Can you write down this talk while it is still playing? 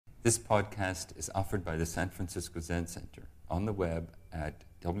This podcast is offered by the San Francisco Zen Center on the web at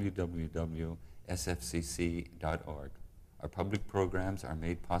www.sfcc.org. Our public programs are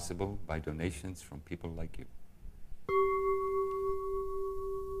made possible by donations from people like you.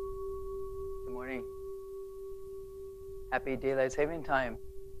 Good morning. Happy daylight saving time.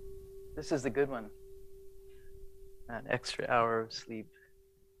 This is the good one. That extra hour of sleep.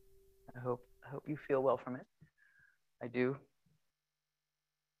 I hope you feel well from it. I do.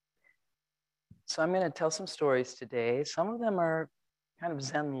 So I'm going to tell some stories today. Some of them are kind of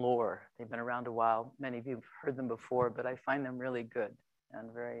Zen lore. They've been around a while. Many of you have heard them before, but I find them really good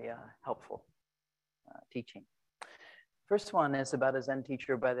and very helpful teaching. First one is about a Zen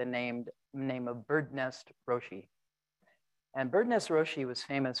teacher by the name of Bird Nest Roshi. And Bird Nest Roshi was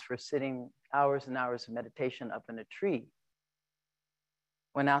famous for sitting hours and hours of meditation up in a tree.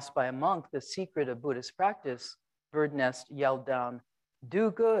 When asked by a monk the secret of Buddhist practice, Bird Nest yelled down,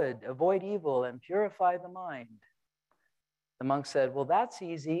 "Do good, avoid evil, and purify the mind." The monk said, "Well, that's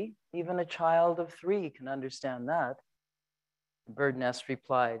easy. Even a child of 3 can understand that." Bird Nest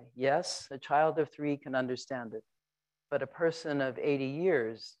replied, "Yes, a child of 3 can understand it, but a person of 80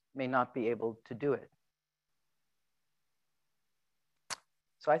 years may not be able to do it."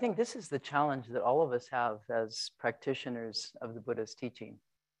 So I think this is the challenge that all of us have as practitioners of the Buddha's teaching.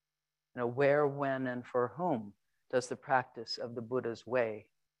 Where, when, and for whom does the practice of the Buddha's way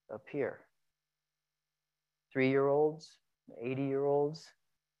appear? 3-year-olds, 80-year-olds,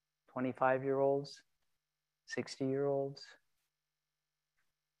 25-year-olds, 60-year-olds.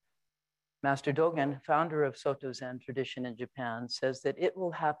 Master Dogen, founder of Soto Zen tradition in Japan, says that it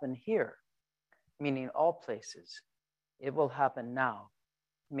will happen here, meaning all places. It will happen now,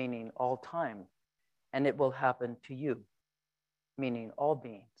 meaning all time. And it will happen to you, meaning all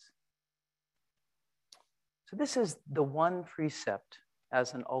beings. So this is the one precept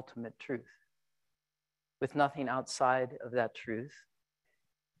as an ultimate truth, with nothing outside of that truth,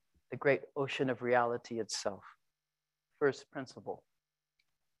 the great ocean of reality itself. First principle,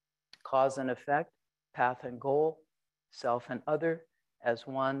 cause and effect, path and goal, self and other as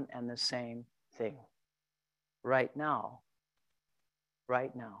one and the same thing. Right now.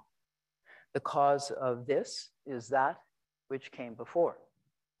 Right now. The cause of this is that which came before.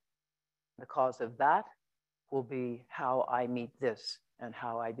 The cause of that will be how I meet this and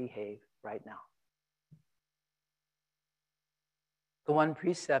how I behave right now. The one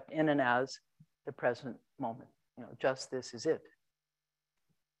precept in and as the present moment. Just this is it.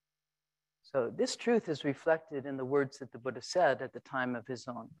 So this truth is reflected in the words that the Buddha said at the time of his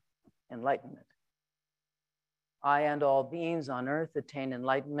own enlightenment. I and all beings on earth attain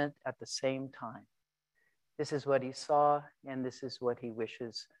enlightenment at the same time. This is what he saw, and this is what he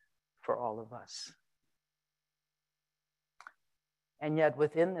wishes for all of us. And yet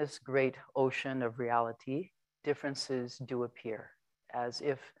within this great ocean of reality, differences do appear, as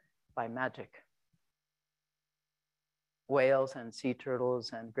if by magic. Whales and sea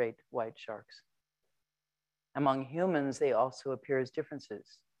turtles and great white sharks. Among humans, they also appear as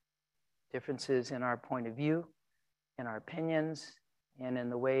differences. Differences in our point of view, in our opinions, and in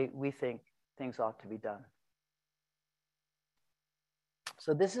the way we think things ought to be done.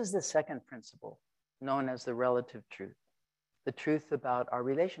 So this is the second principle, known as the relative truth. The truth about our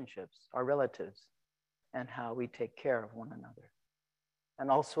relationships, our relatives, and how we take care of one another. And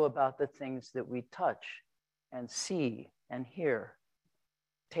also about the things that we touch and see and hear,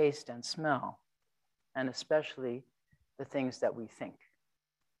 taste and smell, and especially the things that we think.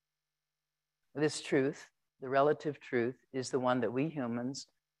 This truth, the relative truth, is the one that we humans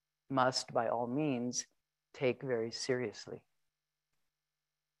must, by all means, take very seriously.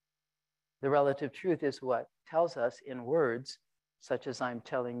 The relative truth is what tells us in words, such as I'm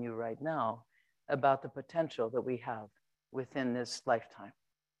telling you right now, about the potential that we have within this lifetime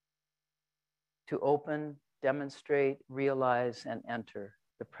to open, demonstrate, realize, and enter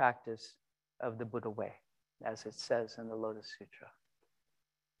the practice of the Buddha way, as it says in the Lotus Sutra.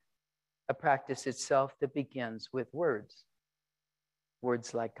 A practice itself that begins with words.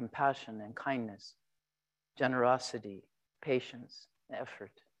 Words like compassion and kindness, generosity, patience,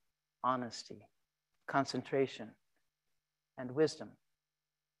 effort, honesty, concentration, and wisdom.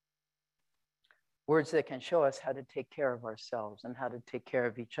 Words that can show us how to take care of ourselves and how to take care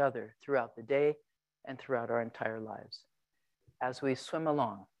of each other throughout the day and throughout our entire lives as we swim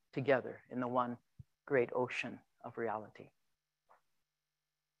along together in the one great ocean of reality.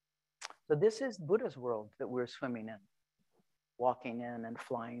 So this is Buddha's world that we're swimming in, walking in and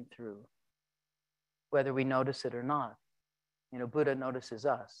flying through, whether we notice it or not. Buddha notices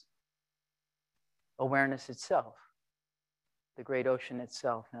us. Awareness itself, the great ocean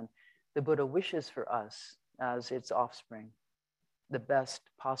itself. And the Buddha wishes for us as its offspring the best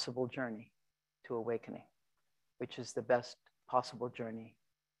possible journey to awakening, which is the best possible journey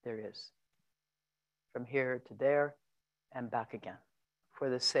there is. From here to there and back again,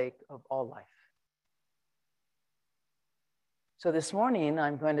 for the sake of all life. So this morning,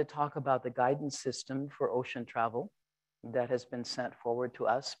 I'm going to talk about the guidance system for ocean travel that has been sent forward to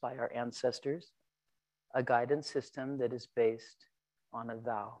us by our ancestors, a guidance system that is based on a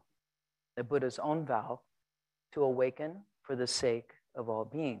vow, the Buddha's own vow to awaken for the sake of all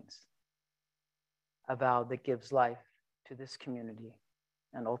beings, a vow that gives life to this community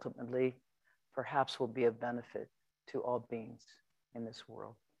and ultimately perhaps will be of benefit to all beings in this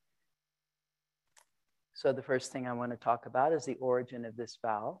world. So the first thing I want to talk about is the origin of this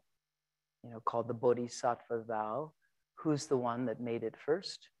vow, called the Bodhisattva Vow. Who's the one that made it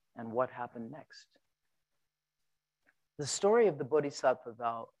first and what happened next? The story of the Bodhisattva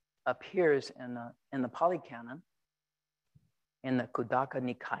Vow appears in the Pali Canon, in the Khuddaka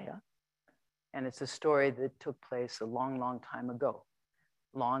Nikaya, and it's a story that took place a long, long time ago,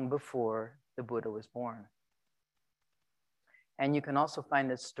 long before the Buddha was born. And you can also find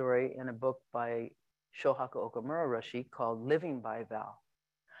this story in a book by Shohaku Okamura Roshi called Living by Vow.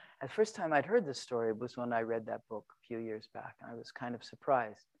 The first time I'd heard this story was when I read that book a few years back. I was kind of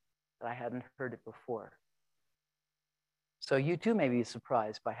surprised that I hadn't heard it before. So you too may be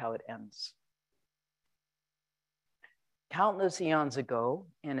surprised by how it ends. Countless eons ago,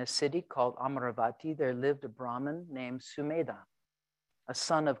 in a city called Amaravati, there lived a Brahmin named Sumedha, a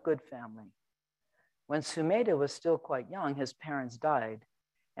son of good family. When Sumedha was still quite young, his parents died,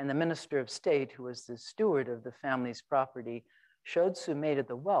 and the minister of state, who was the steward of the family's property, showed Sumedha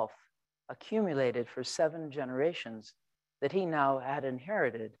the wealth accumulated for 7 generations that he now had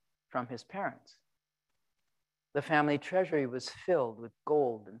inherited from his parents. The family treasury was filled with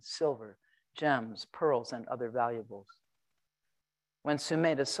gold and silver, gems, pearls, and other valuables. When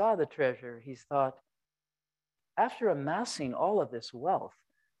Sumedha saw the treasure, he thought, after amassing all of this wealth,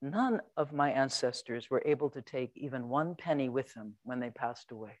 none of my ancestors were able to take even 1 penny with them when they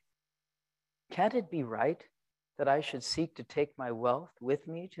passed away. Can't it be right that I should seek to take my wealth with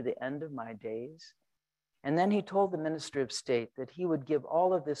me to the end of my days? And then he told the minister of state that he would give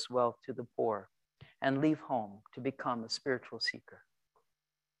all of this wealth to the poor and leave home to become a spiritual seeker.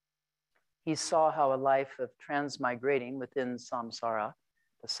 He saw how a life of transmigrating within samsara,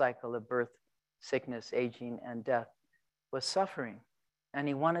 the cycle of birth, sickness, aging, and death, was suffering. And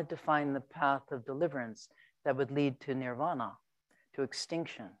he wanted to find the path of deliverance that would lead to nirvana, to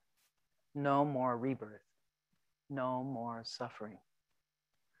extinction, no more rebirth, no more suffering.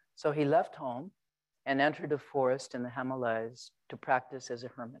 So he left home and entered a forest in the Himalayas to practice as a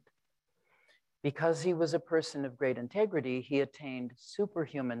hermit. Because he was a person of great integrity, he attained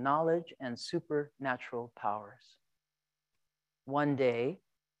superhuman knowledge and supernatural powers. One day,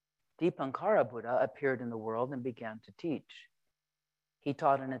 Dipankara Buddha appeared in the world and began to teach. He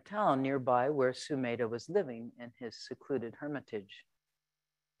taught in a town nearby where Sumedha was living in his secluded hermitage.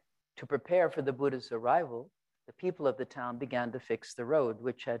 To prepare for the Buddha's arrival, the people of the town began to fix the road,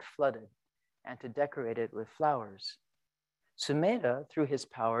 which had flooded, and to decorate it with flowers. Sumedha, through his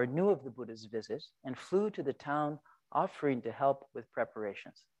power, knew of the Buddha's visit and flew to the town, offering to help with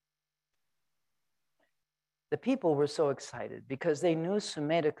preparations. The people were so excited because they knew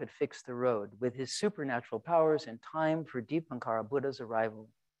Sumedha could fix the road with his supernatural powers in time for Dipankara Buddha's arrival.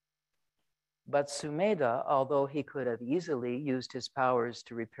 But Sumedha, although he could have easily used his powers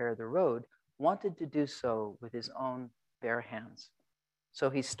to repair the road, wanted to do so with his own bare hands. So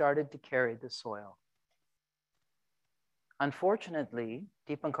he started to carry the soil. Unfortunately,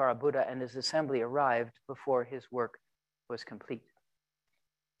 Dipankara Buddha and his assembly arrived before his work was complete.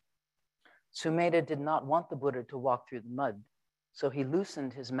 Sumedha did not want the Buddha to walk through the mud, so he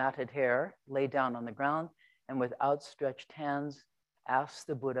loosened his matted hair, lay down on the ground, and with outstretched hands, asked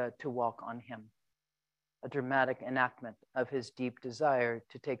the Buddha to walk on him, a dramatic enactment of his deep desire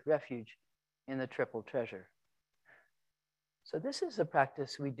to take refuge in the triple treasure. So this is a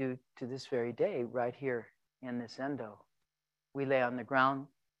practice we do to this very day right here in this endo. We lay on the ground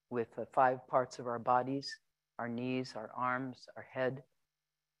with 5 parts of our bodies, our knees, our arms, our head,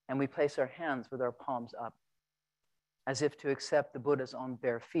 and we place our hands with our palms up, as if to accept the Buddha's own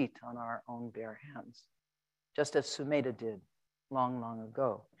bare feet on our own bare hands, just as Sumedha did long, long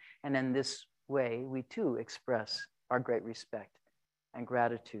ago. And in this way, we too express our great respect and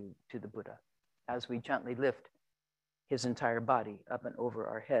gratitude to the Buddha as we gently lift his entire body up and over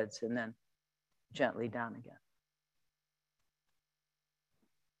our heads and then gently down again.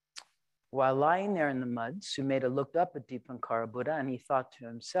 While lying there in the mud, Sumedha looked up at Dipankara Buddha and he thought to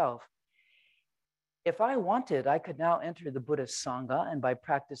himself, if I wanted, I could now enter the Buddhist Sangha and by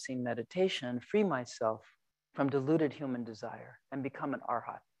practicing meditation, free myself from deluded human desire and become an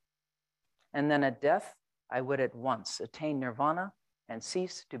arhat. And then at death, I would at once attain nirvana and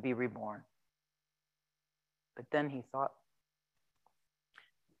cease to be reborn. But then he thought,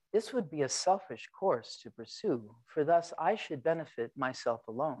 this would be a selfish course to pursue, for thus I should benefit myself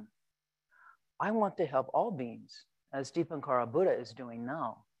alone. I want to help all beings, as Dipankara Buddha is doing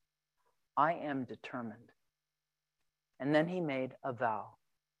now. I am determined. And then he made a vow.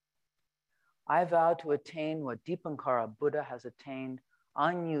 I vow to attain what Dipankara Buddha has attained,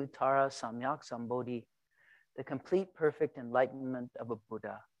 Anyuttara Samyak Sambodhi, the complete perfect enlightenment of a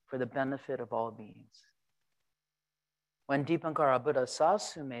Buddha for the benefit of all beings. When Dipankara Buddha saw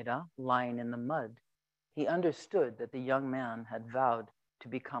Sumedha lying in the mud, he understood that the young man had vowed to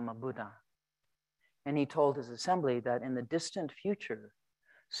become a Buddha. And he told his assembly that in the distant future,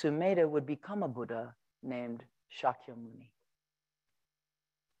 Sumedha would become a Buddha named Shakyamuni.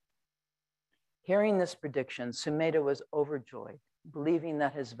 Hearing this prediction, Sumedha was overjoyed, believing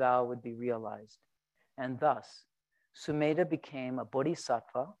that his vow would be realized. And thus, Sumedha became a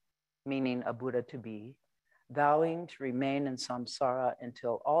Bodhisattva, meaning a Buddha to be, vowing to remain in samsara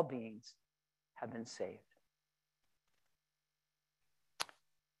until all beings have been saved.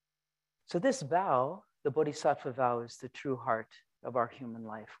 So this vow, the Bodhisattva vow, is the true heart of our human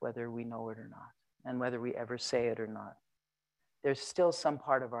life, whether we know it or not, and whether we ever say it or not. There's still some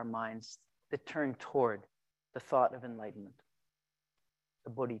part of our minds that turn toward the thought of enlightenment,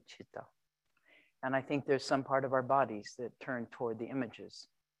 the bodhicitta. And I think there's some part of our bodies that turn toward the images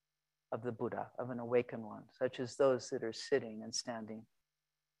of the Buddha, of an awakened one, such as those that are sitting and standing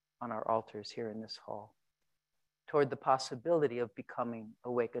on our altars here in this hall, toward the possibility of becoming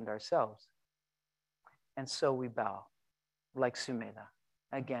awakened ourselves. And so we bow, like Sumedha,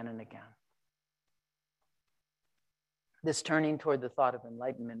 again and again. This turning toward the thought of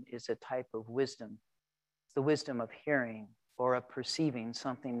enlightenment is a type of wisdom. It's the wisdom of hearing or of perceiving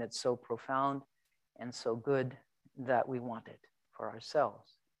something that's so profound and so good that we want it for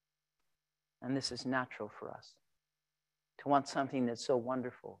ourselves. And this is natural for us, to want something that's so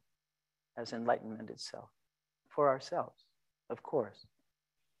wonderful as enlightenment itself, for ourselves, of course.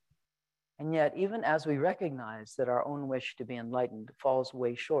 And yet, even as we recognize that our own wish to be enlightened falls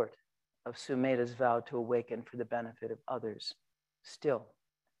way short of Sumedha's vow to awaken for the benefit of others, still,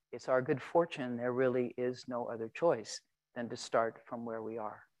 it's our good fortune there really is no other choice than to start from where we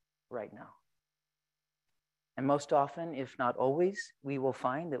are right now. And most often, if not always, we will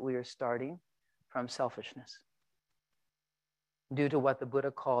find that we are starting from selfishness, due to what the Buddha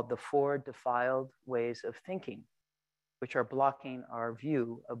called the four defiled ways of thinking, which are blocking our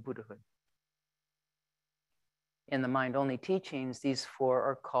view of Buddhahood. In the mind-only teachings, these four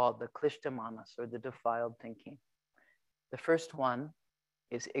are called the klishta-manas, or the defiled thinking. The first one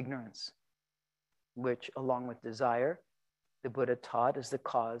is ignorance, which, along with desire, the Buddha taught is the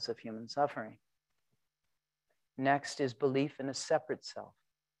cause of human suffering. Next is belief in a separate self.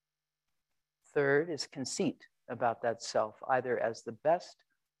 Third is conceit about that self, either as the best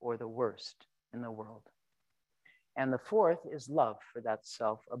or the worst in the world. And the fourth is love for that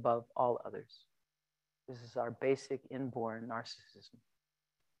self above all others. This is our basic inborn narcissism.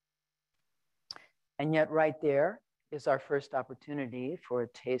 And yet right there is our first opportunity for a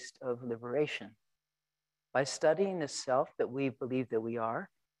taste of liberation. By studying the self that we believe that we are,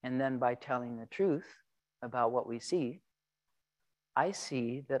 and then by telling the truth about what we see, I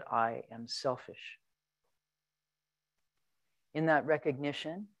see that I am selfish. In that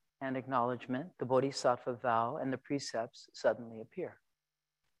recognition and acknowledgement, the Bodhisattva vow and the precepts suddenly appear,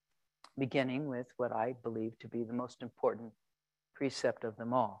 beginning with what I believe to be the most important precept of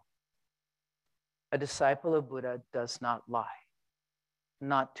them all. A disciple of Buddha does not lie,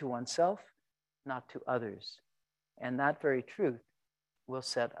 not to oneself, not to others. And that very truth will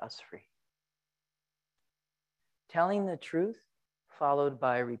set us free. Telling the truth, followed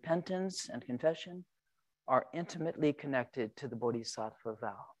by repentance and confession, are intimately connected to the Bodhisattva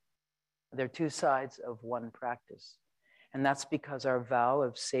vow. They're two sides of one practice. And that's because our vow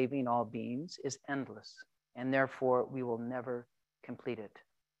of saving all beings is endless, and therefore we will never complete it.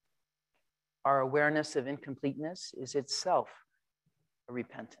 Our awareness of incompleteness is itself a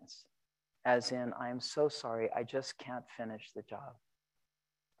repentance, as in, I am so sorry, I just can't finish the job.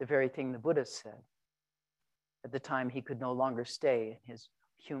 The very thing the Buddha said at the time he could no longer stay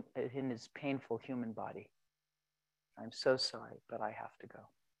in his painful human body. I'm so sorry, but I have to go.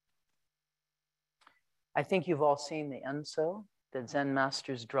 I think you've all seen the Enso that Zen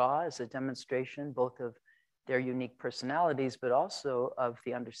masters draw as a demonstration both of their unique personalities, but also of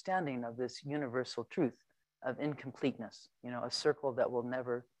the understanding of this universal truth of incompleteness, a circle that will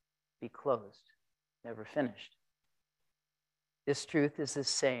never be closed, never finished. This truth is the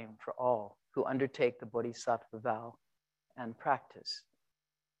same for all who undertake the Bodhisattva vow and practice.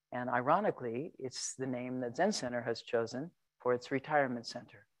 And ironically, it's the name that Zen Center has chosen for its retirement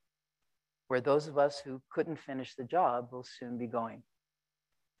center, where those of us who couldn't finish the job will soon be going,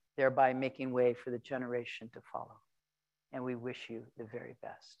 thereby making way for the generation to follow. And we wish you the very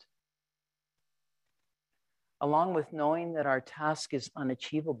best. Along with knowing that our task is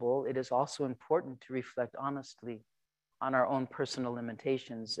unachievable, it is also important to reflect honestly on our own personal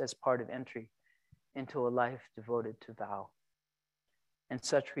limitations as part of entry into a life devoted to vow. And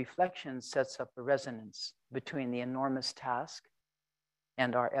such reflection sets up a resonance between the enormous task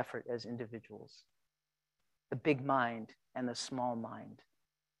and our effort as individuals. The big mind and the small mind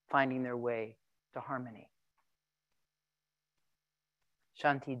finding their way to harmony.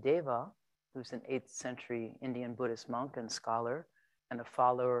 Shantideva, who's an 8th century Indian Buddhist monk and scholar and a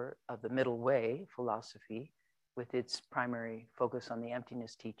follower of the Middle Way philosophy with its primary focus on the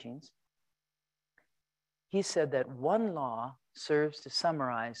emptiness teachings, he said that one law serves to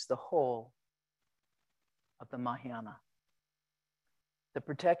summarize the whole of the Mahayana. The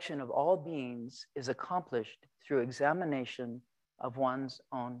protection of all beings is accomplished through examination of one's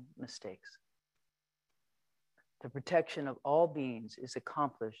own mistakes. The protection of all beings is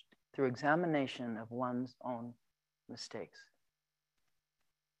accomplished through examination of one's own mistakes.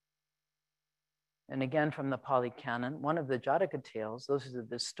 And again, from the Pali Canon, one of the Jataka tales, those are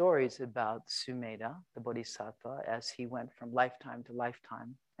the stories about Sumedha, the Bodhisattva, as he went from lifetime to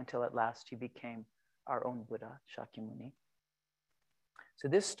lifetime until at last he became our own Buddha, Shakyamuni. So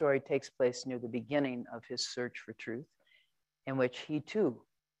this story takes place near the beginning of his search for truth, in which he too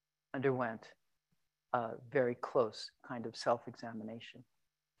underwent a very close kind of self-examination.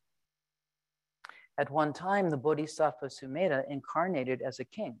 At one time, the Bodhisattva Sumedha incarnated as a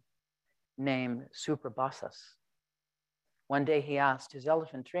king named Suprabhasas. One day he asked his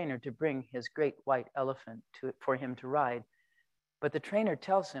elephant trainer to bring his great white elephant for him to ride, but the trainer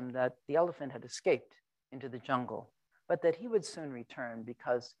tells him that the elephant had escaped into the jungle, but that he would soon return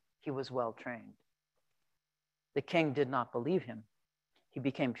because he was well trained. The king did not believe him. He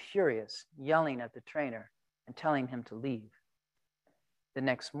became furious, yelling at the trainer and telling him to leave. The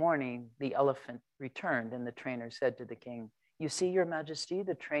next morning, the elephant returned, and the trainer said to the king, "You see, Your Majesty,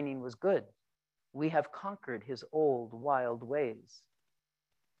 the training was good. We have conquered his old, wild ways."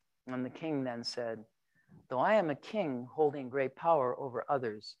 And the king then said, "Though I am a king holding great power over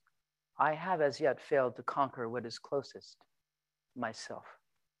others, I have as yet failed to conquer what is closest, myself.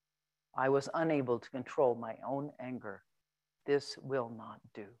 I was unable to control my own anger. This will not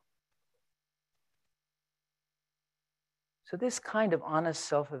do." So this kind of honest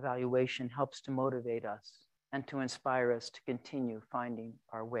self-evaluation helps to motivate us and to inspire us to continue finding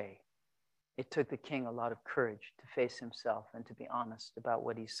our way. It took the king a lot of courage to face himself and to be honest about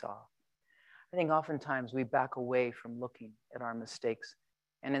what he saw. I think oftentimes we back away from looking at our mistakes,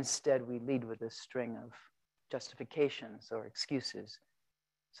 and instead we lead with a string of justifications or excuses,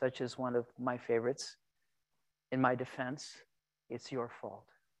 such as one of my favorites. In my defense, it's your fault.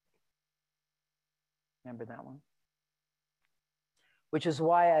 Remember that one? Which is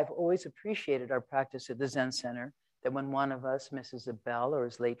why I've always appreciated our practice at the Zen Center, that when one of us misses a bell or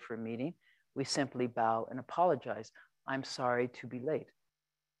is late for a meeting, we simply bow and apologize. "I'm sorry to be late,"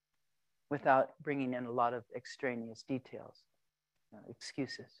 without bringing in a lot of extraneous details,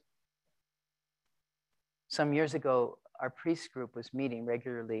 excuses. Some years ago, our priest group was meeting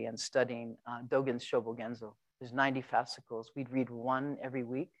regularly and studying Dogen's Shobo Genzo. There's 90 fascicles. We'd read one every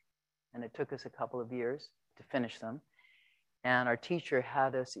week, and it took us a couple of years to finish them. And our teacher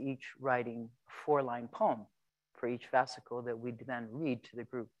had us each writing a 4-line poem for each fascicle that we'd then read to the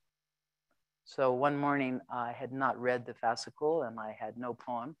group. So one morning I had not read the fascicle and I had no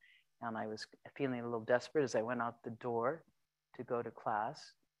poem, and I was feeling a little desperate as I went out the door to go to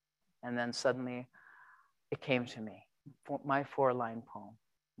class. And then suddenly it came to me. My 4-line poem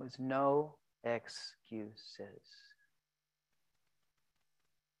was "No excuses."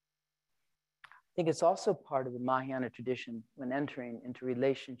 I think it's also part of the Mahayana tradition when entering into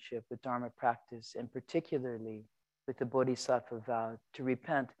relationship with Dharma practice, and particularly with the Bodhisattva vow, to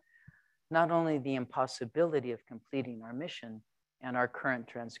repent not only the impossibility of completing our mission and our current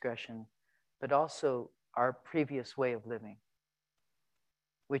transgression, but also our previous way of living,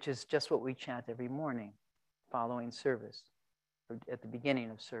 which is just what we chant every morning following service, or at the beginning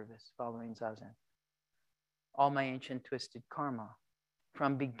of service, following Zazen. all my ancient twisted karma,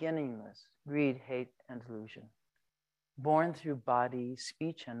 from beginningless greed, hate, and delusion. Born through body,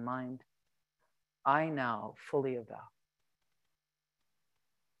 speech, and mind, I now fully avow.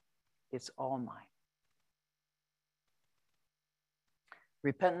 It's all mine.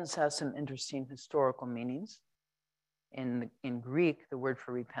 Repentance has some interesting historical meanings. In Greek, the word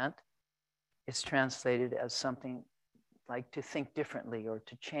for repent is translated as something like to think differently or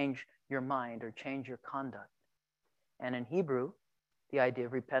to change your mind or change your conduct. And in Hebrew, the idea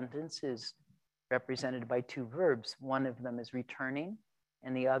of repentance is represented by two verbs. One of them is returning,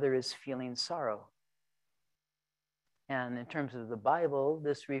 and the other is feeling sorrow. And in terms of the Bible,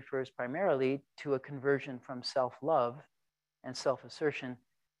 this refers primarily to a conversion from self-love and self-assertion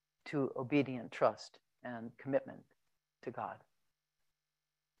to obedient trust and commitment to God.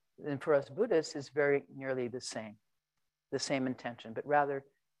 And for us Buddhists, it's very nearly the same intention, but rather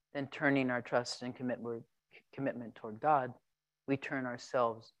than turning our trust and commitment toward God, we turn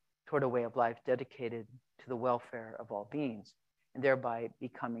ourselves toward a way of life dedicated to the welfare of all beings, and thereby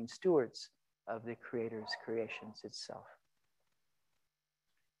becoming stewards of the Creator's creations itself.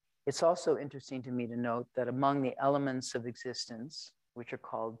 It's also interesting to me to note that among the elements of existence, which are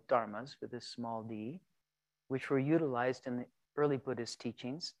called dharmas with a small d, which were utilized in the early Buddhist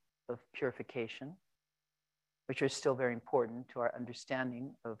teachings of purification, which are still very important to our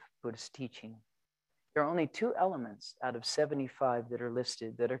understanding of Buddhist teaching, there are only 2 elements out of 75 that are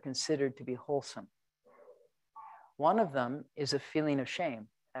listed that are considered to be wholesome. One of them is a feeling of shame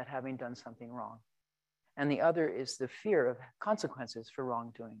at having done something wrong. And the other is the fear of consequences for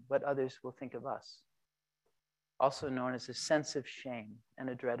wrongdoing, what others will think of us. Also known as a sense of shame and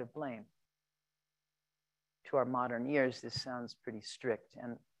a dread of blame. To our modern ears, this sounds pretty strict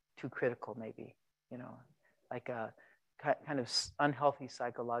and too critical maybe, like a kind of unhealthy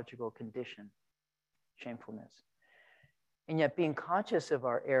psychological condition, shamefulness. And yet being conscious of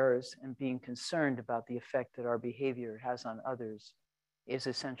our errors and being concerned about the effect that our behavior has on others is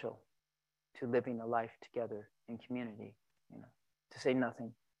essential to living a life together in community, to say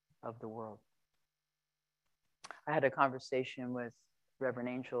nothing of the world. I had a conversation with Reverend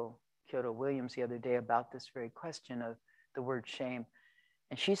Angel Kyoto Williams the other day about this very question of the word shame.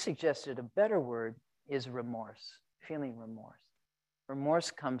 And she suggested a better word is remorse, feeling remorse.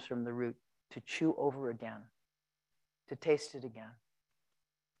 Remorse comes from the root to chew over again, to taste it again,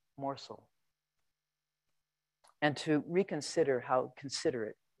 morsel. And to reconsider how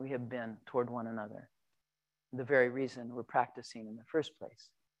considerate we have been toward one another. The very reason we're practicing in the first place,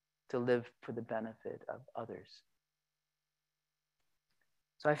 to live for the benefit of others.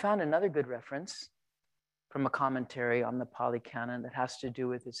 So I found another good reference from a commentary on the Pali Canon that has to do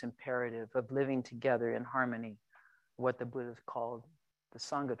with this imperative of living together in harmony, what the Buddha called the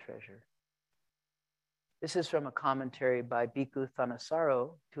Sangha treasure. This is from a commentary by Bhikkhu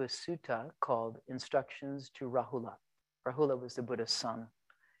Thanissaro to a sutta called Instructions to Rahula. Rahula was the Buddha's son,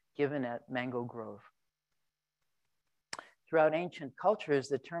 given at Mango Grove. Throughout ancient cultures,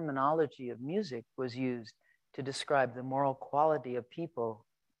 the terminology of music was used to describe the moral quality of people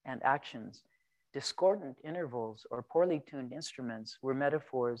and actions. Discordant intervals or poorly tuned instruments were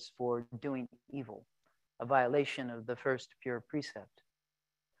metaphors for doing evil, a violation of the first pure precept.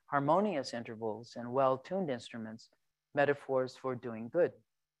 Harmonious intervals and well-tuned instruments, metaphors for doing good,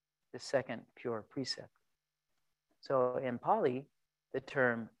 the second pure precept. So in Pali, the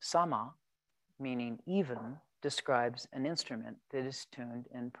term sama, meaning even, describes an instrument that is tuned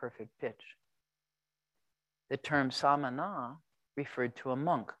in perfect pitch. The term samana referred to a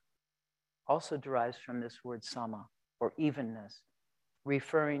monk, also derives from this word sama, or evenness,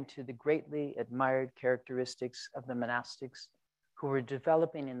 referring to the greatly admired characteristics of the monastics who were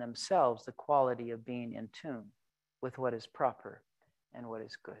developing in themselves the quality of being in tune with what is proper and what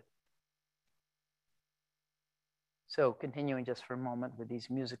is good. So continuing just for a moment with these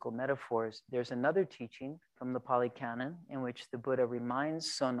musical metaphors, there's another teaching from the Pali Canon in which the Buddha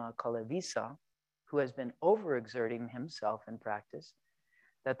reminds Sona Kalavisa, who has been overexerting himself in practice,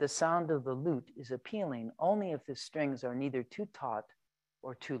 that the sound of the lute is appealing only if the strings are neither too taut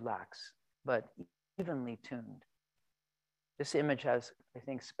or too lax, but evenly tuned. This image has, I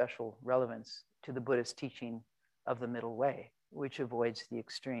think, special relevance to the Buddhist teaching of the middle way, which avoids the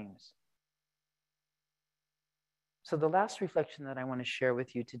extremes. So the last reflection that I want to share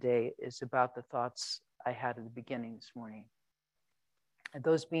with you today is about the thoughts I had at the beginning this morning. And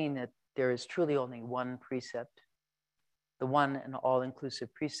those being that there is truly only one precept, the one and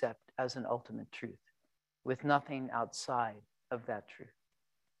all-inclusive precept as an ultimate truth, with nothing outside of that truth,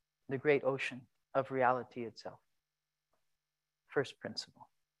 the great ocean of reality itself. First principle.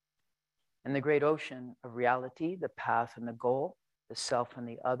 In the great ocean of reality, the path and the goal, the self and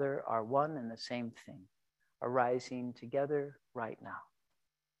the other are one and the same thing, arising together right now.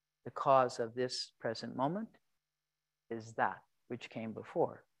 The cause of this present moment is that which came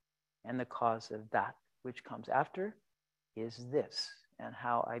before, and the cause of that which comes after is this, and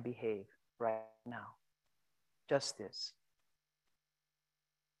how I behave right now. Just this.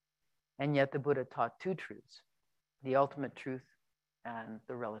 And yet the Buddha taught two truths, the ultimate truth and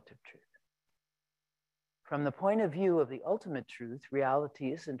the relative truth. From the point of view of the ultimate truth,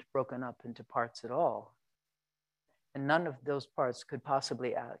 reality isn't broken up into parts at all. And none of those parts could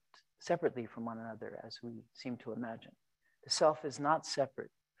possibly act separately from one another, as we seem to imagine. The self is not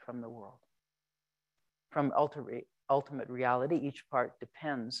separate from the world. From ultimate reality, each part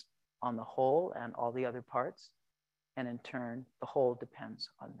depends on the whole and all the other parts, and in turn, the whole depends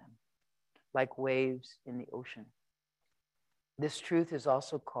on them, like waves in the ocean. This truth is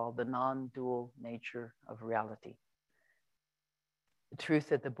also called the non-dual nature of reality. The truth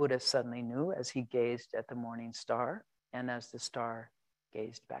that the Buddha suddenly knew as he gazed at the morning star and as the star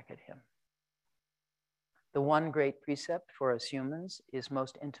gazed back at him. The one great precept for us humans is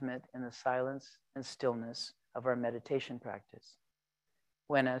most intimate in the silence and stillness of our meditation practice.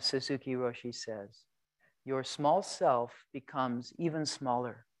 When, as Suzuki Roshi says, your small self becomes even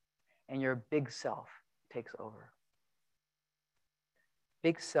smaller and your big self takes over.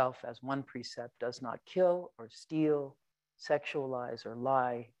 Big self, as one precept, does not kill or steal, sexualize or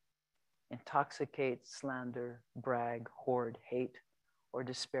lie, intoxicate, slander, brag, hoard, hate, or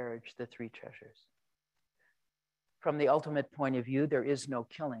disparage the three treasures. From the ultimate point of view, there is no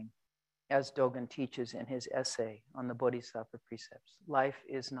killing, as Dogen teaches in his essay on the Bodhisattva precepts. Life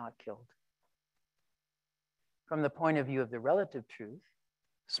is not killed. From the point of view of the relative truth,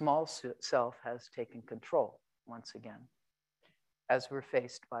 small self has taken control once again, as we're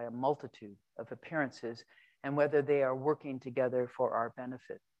faced by a multitude of appearances and whether they are working together for our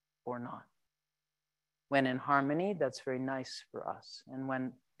benefit or not. When in harmony, that's very nice for us. And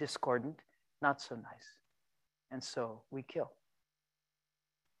when discordant, not so nice. And so we kill,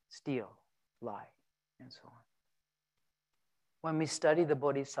 steal, lie, and so on. When we study the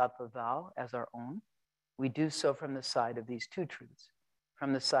Bodhisattva Vow as our own, we do so from the side of these two truths,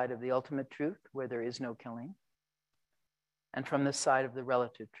 from the side of the ultimate truth, where there is no killing, and from the side of the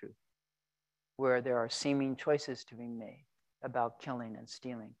relative truth, where there are seeming choices to be made about killing and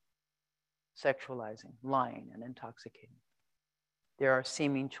stealing, sexualizing, lying, and intoxicating. There are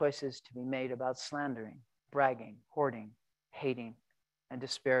seeming choices to be made about slandering, bragging, hoarding, hating, and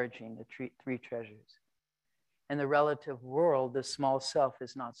disparaging the three treasures. In the relative world, the small self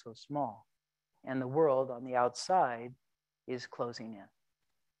is not so small, and the world on the outside is closing in.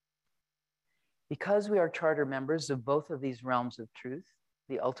 Because we are charter members of both of these realms of truth,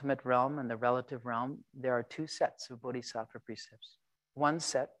 the ultimate realm and the relative realm, there are two sets of Bodhisattva precepts, one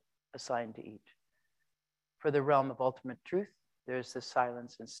set assigned to each. For the realm of ultimate truth, there is the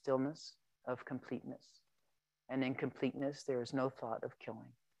silence and stillness of completeness. And in completeness, there is no thought of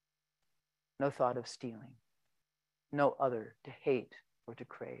killing, no thought of stealing, no other to hate or to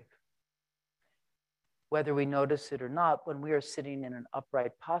crave. Whether we notice it or not, when we are sitting in an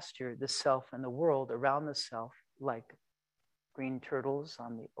upright posture, the self and the world around the self, like green turtles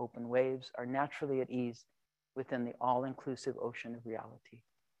on the open waves, are naturally at ease within the all-inclusive ocean of reality.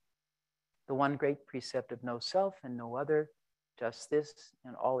 The one great precept of no self and no other, just this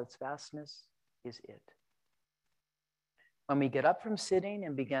in all its vastness, is it. When we get up from sitting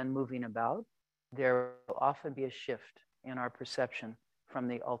and begin moving about, there will often be a shift in our perception from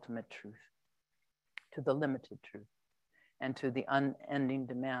the ultimate truth to the limited truth and to the unending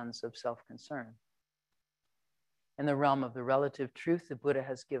demands of self-concern. In the realm of the relative truth, the Buddha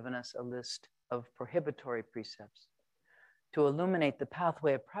has given us a list of prohibitory precepts to illuminate the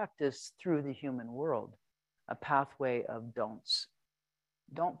pathway of practice through the human world, a pathway of don'ts.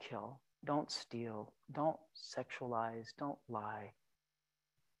 Don't kill, don't steal, don't sexualize, don't lie,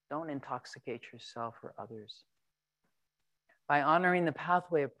 don't intoxicate yourself or others. By honoring the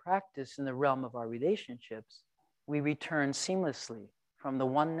pathway of practice in the realm of our relationships, we return seamlessly from the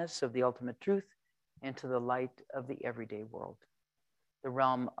oneness of the ultimate truth into the light of the everyday world, the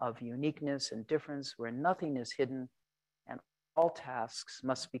realm of uniqueness and difference where nothing is hidden and all tasks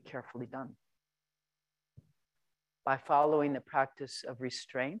must be carefully done. By following the practice of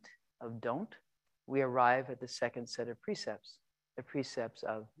restraint, of don't, we arrive at the second set of precepts, the precepts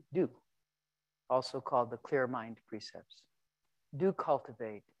of do, also called the clear mind precepts. Do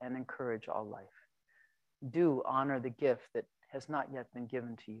cultivate and encourage all life. Do honor the gift that has not yet been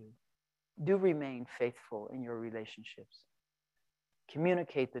given to you. Do remain faithful in your relationships.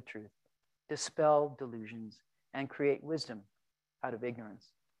 Communicate the truth. dispel delusions, and create wisdom out of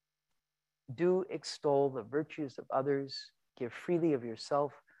ignorance. Do extol the virtues of others, give freely of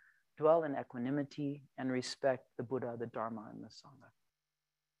yourself, dwell in equanimity, and respect the Buddha, the Dharma, and the Sangha.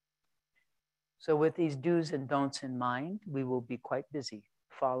 So with these do's and don'ts in mind, we will be quite busy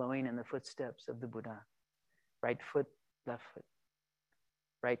following in the footsteps of the Buddha. Right foot, left foot,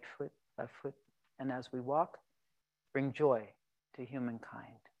 right foot, left foot. And as we walk, bring joy to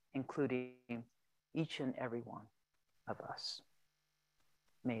humankind, including each and every one of us.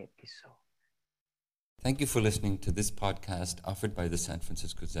 May it be so. Thank you for listening to this podcast offered by the San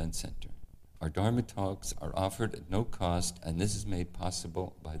Francisco Zen Center. Our Dharma talks are offered at no cost, and this is made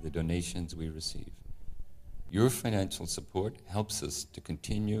possible by the donations we receive. Your financial support helps us to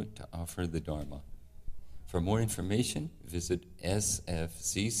continue to offer the Dharma. For more information, visit sfzc.org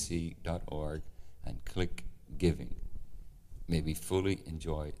and click Giving. May we fully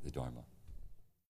enjoy the Dharma.